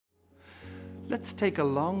Let's take a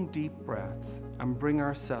long, deep breath and bring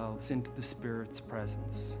ourselves into the Spirit's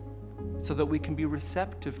presence so that we can be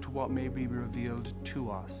receptive to what may be revealed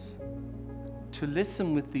to us, to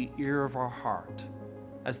listen with the ear of our heart,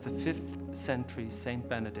 as the 5th century Saint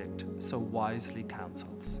Benedict so wisely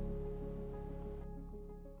counsels.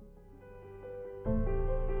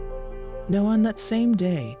 Now on that same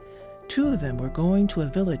day, 2 of them were going to a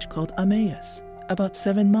village called Emmaus, about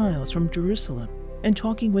 7 miles from Jerusalem, and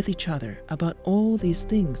talking with each other about all these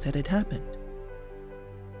things that had happened.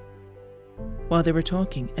 While they were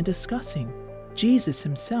talking and discussing, Jesus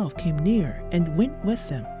himself came near and went with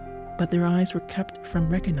them, but their eyes were kept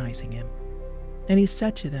from recognizing him. And he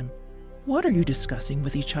said to them, "What are you discussing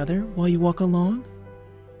with each other while you walk along?"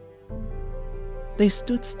 They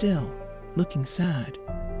stood still, looking sad.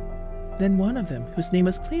 Then one of them, whose name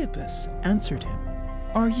was Cleopas, answered him,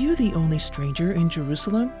 "Are you the only stranger in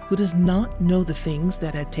Jerusalem who does not know the things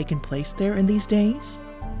that had taken place there in these days?"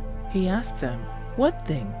 He asked them, "What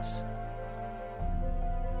things?"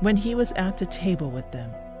 When he was at the table with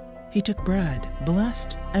them, he took bread,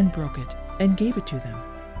 blessed and broke it, and gave it to them.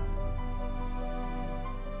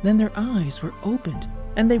 Then their eyes were opened,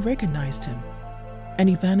 and they recognized him, and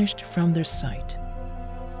he vanished from their sight.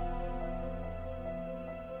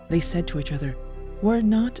 They said to each other, "Were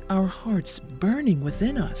not our hearts burning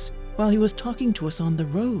within us while he was talking to us on the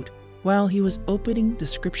road, while he was opening the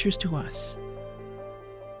scriptures to us?"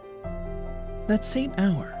 That same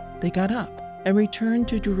hour they got up and returned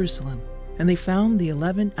to Jerusalem, and they found the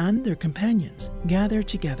 11 and their companions gathered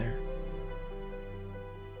together.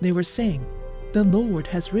 They were saying, "The Lord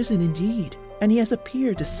has risen indeed, and he has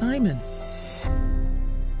appeared to Simon."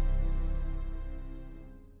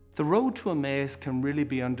 The road to Emmaus can really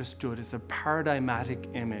be understood as a paradigmatic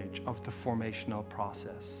image of the formational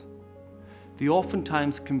process. The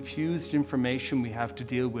oftentimes confused information we have to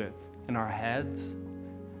deal with in our heads,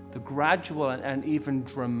 the gradual and even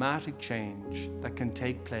dramatic change that can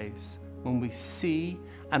take place when we see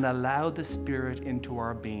and allow the Spirit into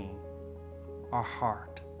our being, our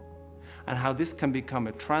heart, and how this can become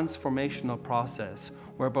a transformational process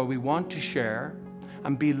whereby we want to share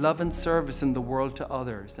and be love and service in the world to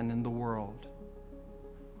others and in the world.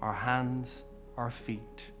 Our hands, our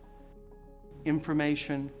feet.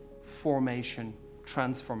 Information, formation,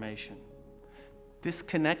 transformation. This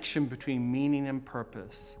connection between meaning and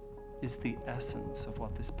purpose is the essence of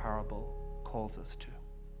what this parable calls us to.